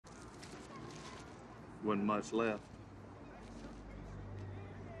Wasn't much left.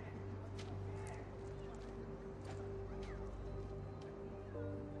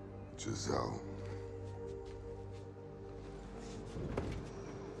 Giselle.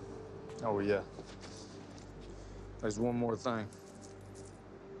 Oh, yeah. There's one more thing.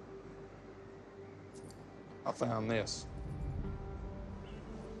 I found this.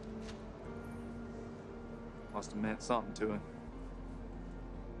 Must have meant something to him.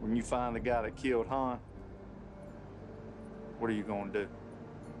 When you find the guy that killed Han, what are you gonna do?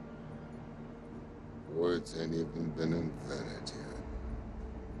 Words ain't even been invented yet.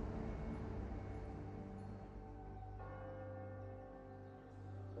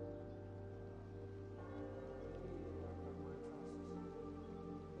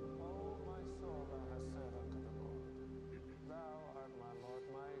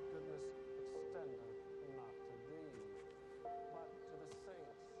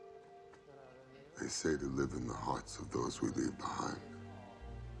 They say to live in the hearts of those we leave behind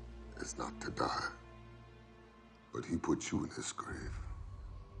is not to die. But he put you in his grave.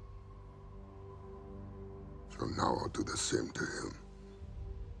 So now I'll do the same to him.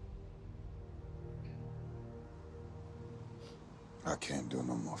 I can't do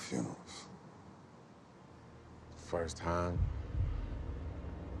no more funerals. First Han.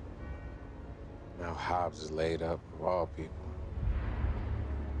 Now Hobbs is laid up of all people.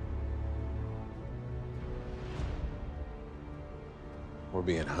 We're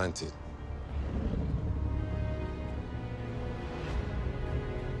being hunted.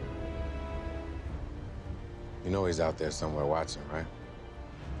 You know he's out there somewhere watching, right?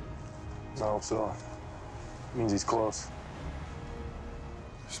 I hope so. Means he's close.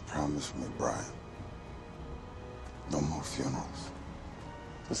 Just promise me, Brian. No more funerals.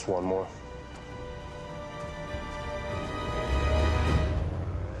 Just one more.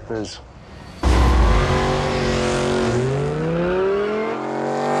 There's...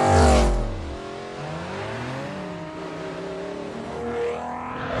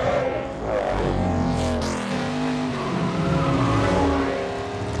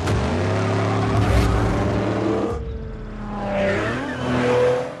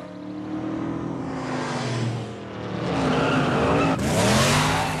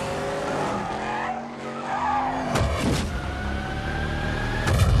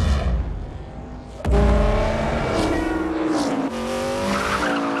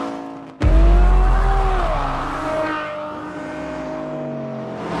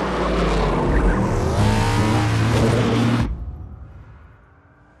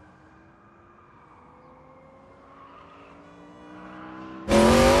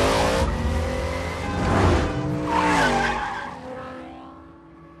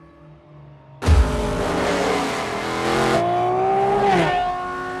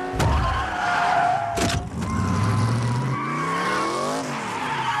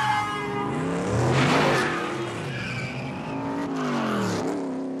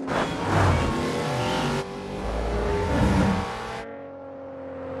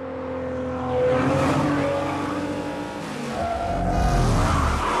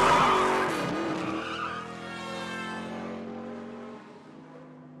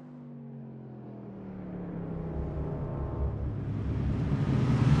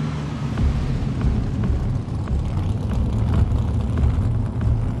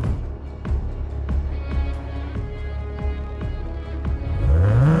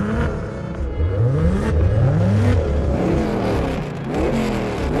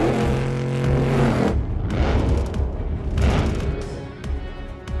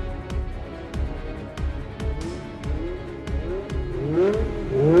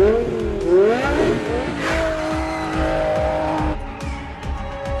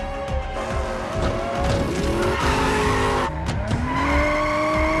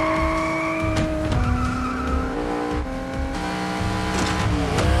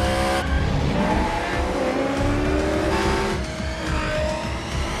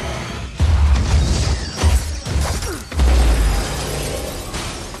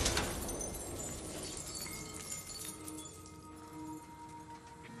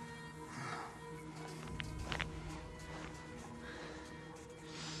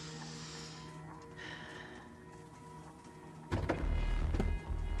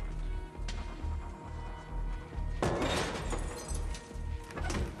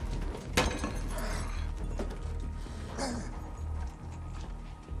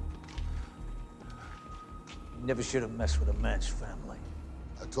 Never should have messed with a man's family.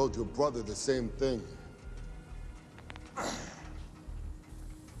 I told your brother the same thing.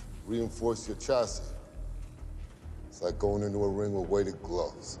 Reinforce your chassis. It's like going into a ring with weighted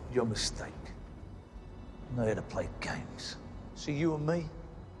gloves. Your mistake. I'm not here to play games. See, you and me,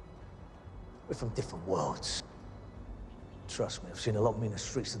 we're from different worlds. Trust me, I've seen a lot meaner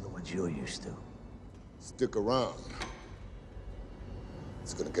streets than the ones you're used to. Stick around.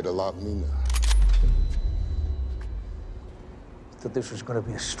 It's gonna get a lot meaner. Thought this was gonna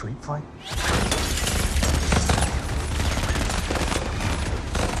be a street fight?